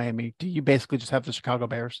off Miami, do you basically just have the Chicago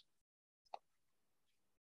Bears?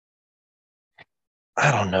 I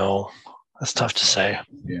don't know. That's tough to say.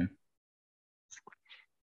 Yeah.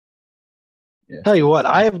 Tell you what,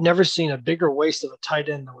 I have never seen a bigger waste of a tight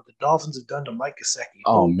end than what the Dolphins have done to Mike Gesicki.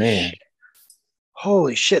 Oh, man.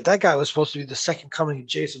 Holy shit. That guy was supposed to be the second coming of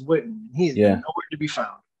Jason Witten. He is nowhere to be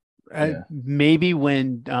found. Maybe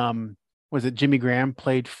when was it Jimmy Graham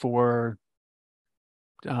played for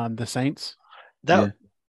the Saints? No,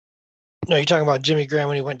 you're talking about Jimmy Graham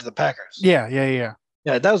when he went to the Packers. Yeah.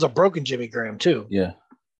 Yeah, that was a broken Jimmy Graham too. Yeah.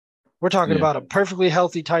 We're talking about a perfectly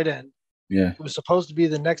healthy tight end. Yeah. Who was supposed to be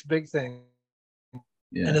the next big thing.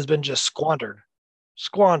 Yeah. And has been just squandered.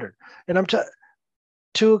 And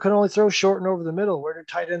Tua can only throw short and over the middle. Where do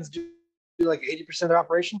tight ends do like 80% of the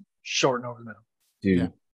operation? Short and over the middle.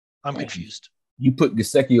 Dude. I'm confused. You put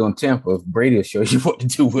Gesicki on Tampa, Brady will show you what to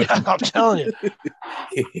do with him. I'm telling you.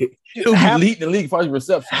 He'll lead the league for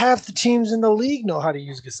reception. Half the teams in the league know how to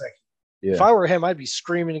use Gesicki. Yeah. If I were him, I'd be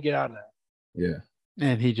screaming to get out of that. Yeah.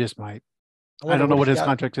 And he just might. I don't know what his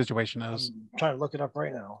contract situation is. I'm trying to look it up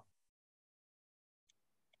right now.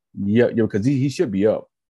 Yeah, because he should be up.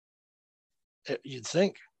 You'd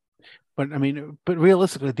think. But I mean, but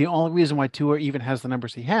realistically, the only reason why Tua even has the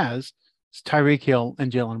numbers he has is Tyreek Hill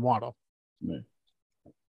and Jalen Waddle. Right.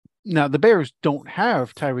 Now, the Bears don't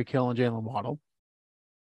have Tyreek Hill and Jalen Waddle.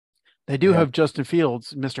 They do have Justin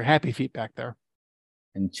Fields, Mr. Happy Feet back there.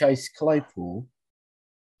 And Chase Claypool.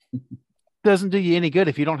 Doesn't do you any good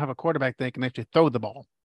if you don't have a quarterback that can actually throw the ball.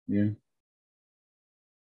 Yeah.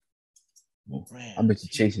 Well, I bet you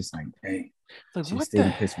Chase is like, hey. Like, what the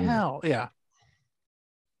hell? Yeah.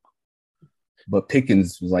 But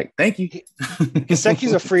Pickens was like, thank you.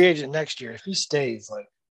 Gesicki's a free agent next year. If he stays, like,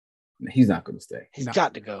 he's not going to stay. He's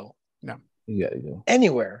got to go. No. He got to go.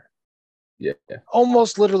 Anywhere. Yeah.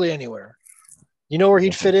 Almost literally anywhere. You know where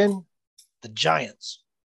he'd fit in? The Giants.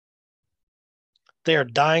 They are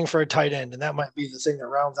dying for a tight end, and that might be the thing that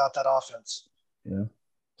rounds out that offense. Yeah.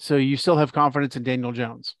 So you still have confidence in Daniel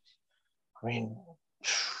Jones? I mean,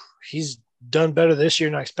 he's done better this year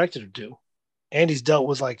than I expected him to. And he's dealt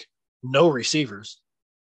with, like, no receivers.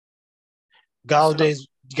 Galladay's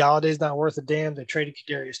not worth a damn. They traded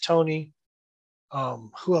Kadarius Toney.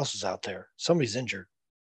 Who else is out there? Somebody's injured.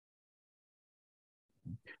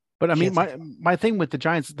 But I mean, my thing with the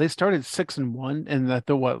Giants, they started 6-1, and that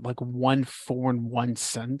they're what, like 1-4-1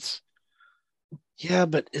 cents. Yeah,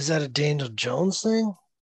 but is that a Daniel Jones thing?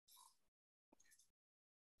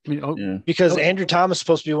 I mean, because Andrew Thomas is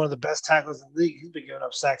supposed to be one of the best tacklers in the league. He's been giving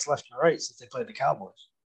up sacks left and right since they played the Cowboys.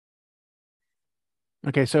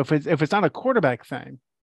 Okay, so if it's not a quarterback thing,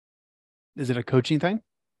 is it a coaching thing?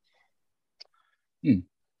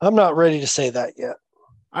 I'm not ready to say that yet.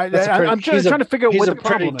 I'm trying to figure out what the problem is. He's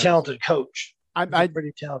a pretty talented coach.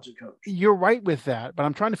 Pretty talented coach. You're right with that, but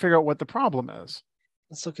I'm trying to figure out what the problem is.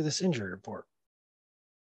 Let's look at this injury report.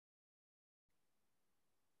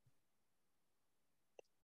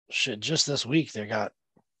 Shit, just this week they got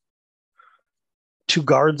 2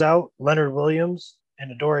 guards out, Leonard Williams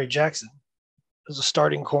and Adoree Jackson. There's a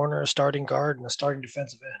starting corner, a starting guard, and a starting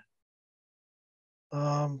defensive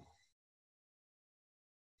end.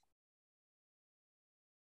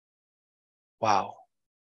 Wow.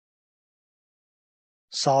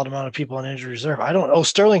 Solid amount of people on injury reserve. I don't know.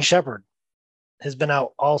 Sterling Shepard has been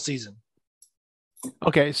out all season.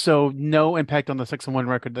 Okay, so no impact on the 6-1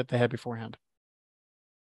 record that they had beforehand.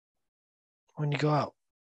 When you go out?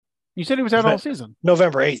 You said he was out all season.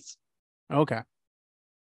 November 8th. Okay.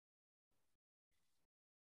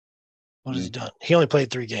 What has he done? He only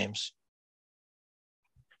played 3 games.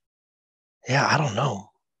 Yeah, I don't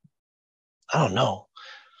know.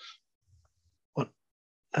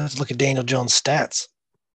 Let's look at Daniel Jones' stats.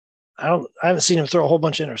 I haven't seen him throw a whole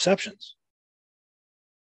bunch of interceptions.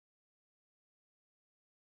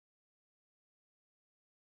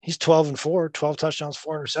 He's 12-4, 12 touchdowns,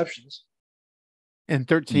 4 interceptions. In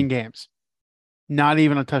 13 games. Not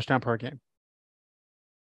even a touchdown per game.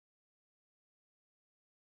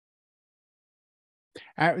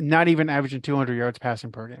 Not even averaging 200 yards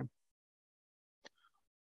passing per game.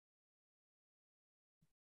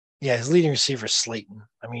 Yeah, his leading receiver is Slayton.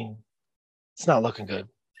 I mean, it's not looking good.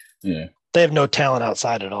 Yeah. They have no talent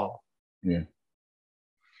outside at all. Yeah.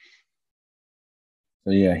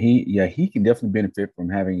 So he can definitely benefit from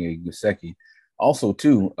having a Gesicki. Also,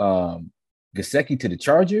 too, Gesicki to the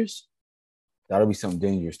Chargers, that'll be something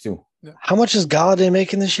dangerous too. How much is Galladay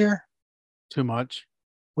making this year? Too much.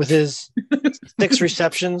 With his 6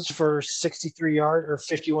 receptions for 63 yards or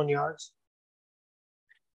 51 yards.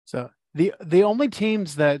 So the only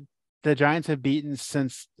teams that the Giants have beaten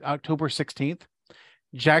since October 16th,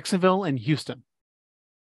 Jacksonville and Houston.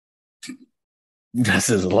 This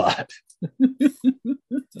is a lot.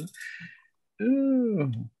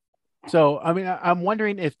 So, I mean, I'm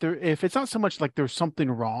wondering if it's not so much like there's something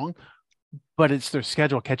wrong, but it's their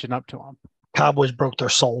schedule catching up to them. Cowboys broke their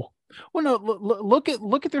soul. Well, no, look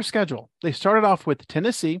at their schedule. They started off with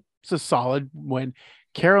Tennessee, it's a solid win,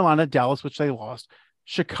 Carolina, Dallas, which they lost,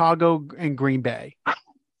 Chicago, and Green Bay.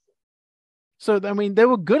 So, I mean, they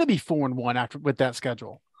were going to be 4-1 after with that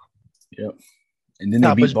schedule. Yep. And then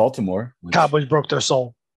they beat Baltimore. Cowboys broke their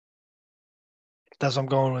soul. That's what I'm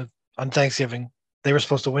going with. On Thanksgiving, they were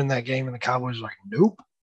supposed to win that game, and the Cowboys were like, nope.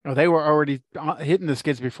 Oh, they were already hitting the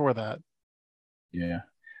skids before that. Yeah.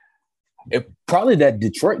 Probably that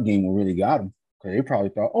Detroit game really got them. Because they probably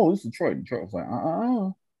thought, oh, it's Detroit. Detroit was like,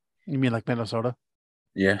 You mean like Minnesota?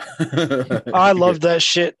 Yeah. I loved that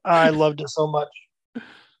shit. I loved it so much.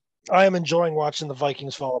 I am enjoying watching the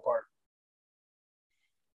Vikings fall apart.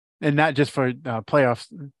 And not just for playoff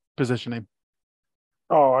positioning.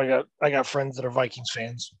 Oh, I got friends that are Vikings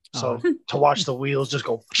fans. So to watch the wheels just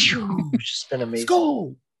go, just been amazing. Let's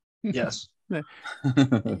go. Yes.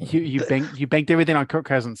 You banked everything on Kirk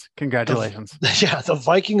Cousins. Congratulations. The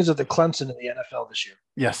Vikings are the Clemson in the NFL this year.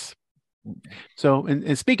 Yes. So,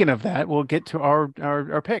 and speaking of that, we'll get to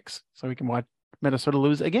our picks so we can watch Minnesota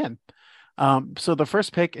lose again. So the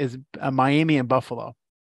first pick is Miami and Buffalo.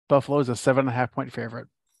 Buffalo is a 7.5-point favorite.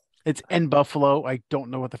 It's in Buffalo. I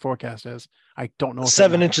don't know what the forecast is. I don't know.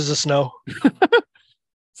 7 inches of snow.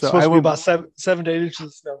 So supposed to be about 7 to 8 inches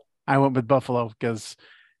of snow. I went with Buffalo because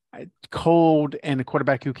cold and a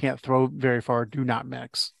quarterback who can't throw very far do not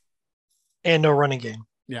mix. And no running game.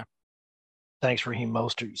 Yeah. Thanks, Raheem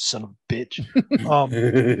Mostert, you son of a bitch.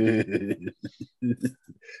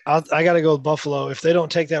 I got to go with Buffalo. If they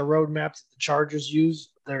don't take that roadmap that the Chargers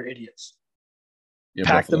use, they're idiots. Yeah,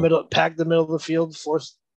 pack Buffalo. the middle of the field,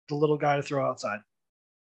 force the little guy to throw outside.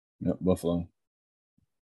 Yep, Buffalo.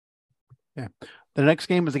 Yeah. The next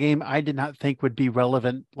game is a game I did not think would be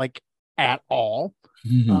relevant, like, at all.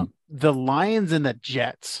 Mm-hmm. The Lions and the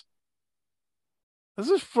Jets. This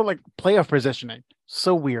is for, like, playoff positioning.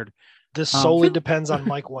 So weird. This solely depends on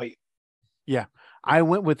Mike White. Yeah. I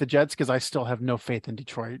went with the Jets because I still have no faith in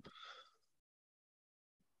Detroit.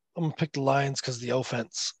 I'm going to pick the Lions because of the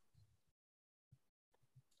offense.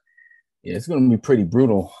 Yeah, it's going to be pretty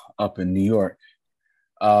brutal up in New York.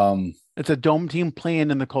 It's a dome team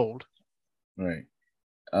playing in the cold. Right.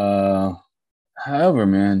 However,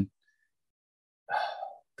 man,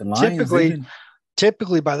 the Lions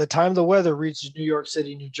typically by the time the weather reaches New York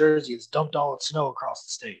City, New Jersey, it's dumped all its snow across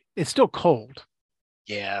the state. It's still cold.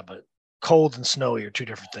 Yeah, but cold and snowy are two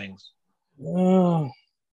different things. I'm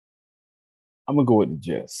gonna go with the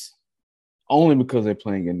Jets, only because they're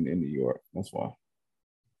playing in New York. That's why.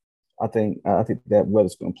 I think that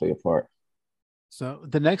weather's gonna play a part. So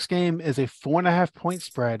the next game is a 4.5-point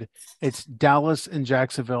spread. It's Dallas and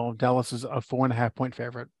Jacksonville. Dallas is a 4.5-point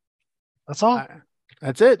favorite. That's all.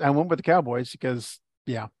 That's it. I went with the Cowboys because,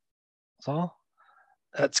 yeah. That's all.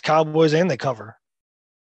 That's Cowboys and they cover.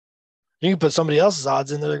 You can put somebody else's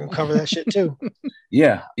odds in there. They're going to cover that shit too.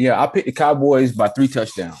 Yeah. I picked the Cowboys by 3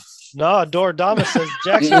 touchdowns. No, Doradamas says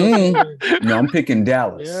Jacksonville. No, I'm picking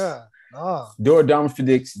Dallas. Yeah. No. Doradamas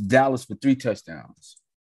predicts Dallas for 3 touchdowns.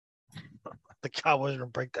 The Cowboys are going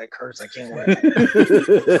to break that curse. I can't wait.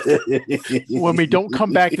 When we don't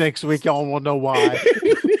come back next week, y'all will know why.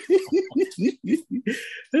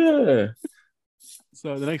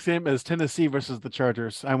 So the next game is Tennessee versus the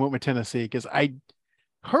Chargers. I went with Tennessee because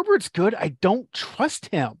Herbert's good. I don't trust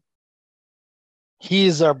him.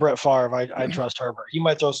 He's our Brett Favre. I trust Herbert. He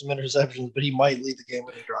might throw some interceptions, but he might lead the game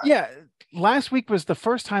with a drive. Yeah. Last week was the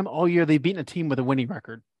first time all year they've beaten a team with a winning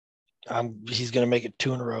record. He's going to make it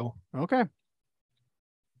 2 in a row. Okay.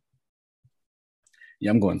 Yeah,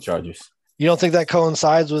 I'm going Chargers. You don't think that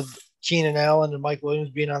coincides with Keenan Allen and Mike Williams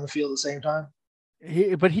being on the field at the same time?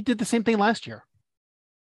 But he did the same thing last year.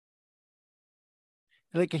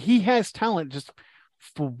 Like, he has talent, just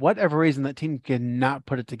for whatever reason, that team cannot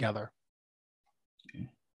put it together.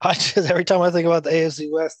 Every time I think about the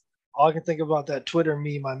AFC West, all I can think about that Twitter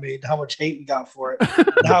meme I made, how much hate we got for it,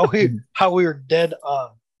 and how we were dead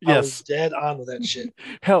on. Yes. I was dead on with that shit.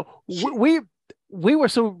 Hell, we were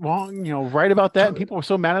so wrong, right about that, and people were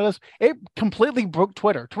so mad at us. It completely broke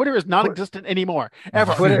Twitter. Twitter is not existent anymore,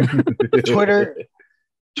 ever.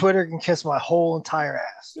 Twitter can kiss my whole entire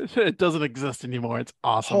ass. It doesn't exist anymore. It's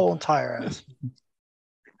awesome. Whole entire ass.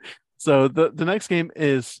 So the next game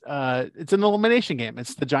is it's an elimination game.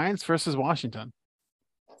 It's the Giants versus Washington.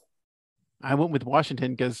 I went with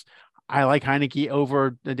Washington because I like Heineke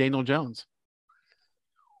over Daniel Jones.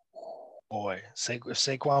 Boy, if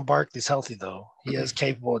Saquon Barkley's healthy, though, he is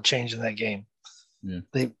capable of changing that game. Yeah.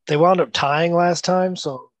 They wound up tying last time,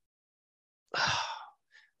 so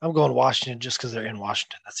I'm going Washington just because they're in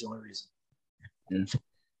Washington. That's the only reason. Yeah.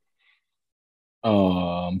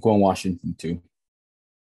 I'm going Washington too.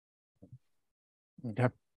 Okay.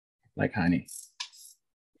 Like Heine.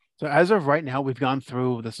 So as of right now, we've gone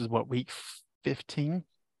through, this is what, week 15?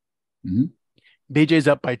 Mm-hmm. BJ's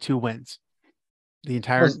up by 2 wins. The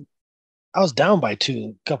entire... I was down by 2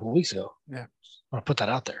 a couple of weeks ago. Yeah. I want to put that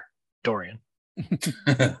out there. Dorian. It's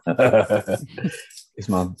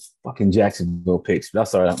my fucking Jacksonville picks, but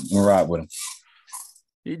that's all right. I'm going to ride with him.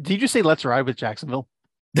 Did you say let's ride with Jacksonville?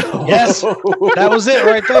 Yes. That was it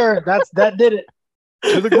right there. That did it.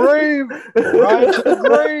 To the grave. Ride to the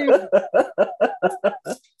grave.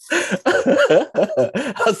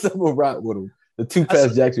 I said we'll ride with him. The 2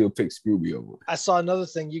 past Jacksonville picks screwed me over. I saw another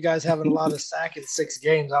thing. You guys having a lot of sack in 6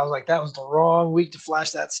 games. I was like, that was the wrong week to flash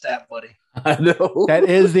that stat, buddy. I know. That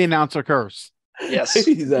is the announcer curse. Yes.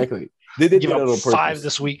 Exactly. They did give that up on purpose. 5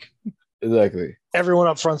 this week. Exactly. Everyone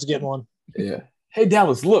up front's getting one. Yeah. Hey,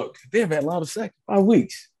 Dallas, look, they have had a lot of sacks 5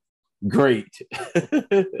 weeks. Great.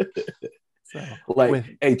 So,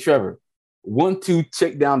 hey, Trevor, 1-2,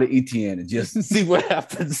 check down to ETN and just see what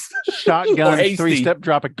happens. Shotgun, 3-step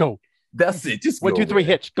drop it, go. That's it. Just 1, 2, 3,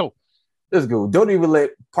 hitch, go. Let's go. Don't even let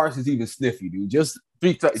Parsons even sniff you, dude. Just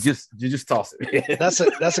toss it. That's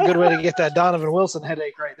a good way to get that Donovan Wilson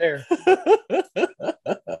headache right there.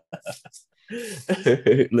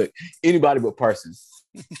 Look, anybody but Parsons,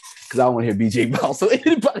 because I don't want to hear BJ Ball. So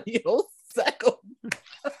anybody else, sack him.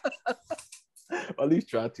 Or at least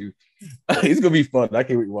try to. It's gonna be fun. I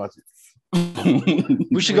can't wait to watch it.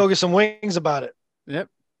 We should go get some wings about it. Yep.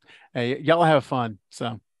 Hey, y'all have fun.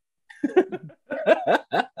 So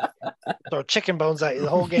throw chicken bones at you the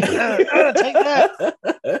whole game. Take that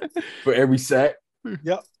for every sack.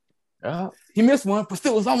 Yep. He missed one, but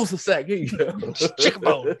still was almost a sack. Here you go. Chicken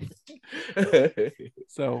bone.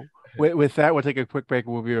 So with that, we'll take a quick break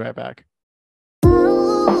and we'll be right back.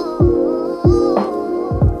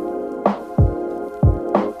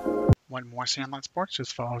 Want more Sandlot Sports?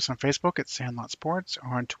 Just follow us on Facebook at Sandlot Sports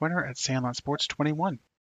or on Twitter at Sandlot Sports 21.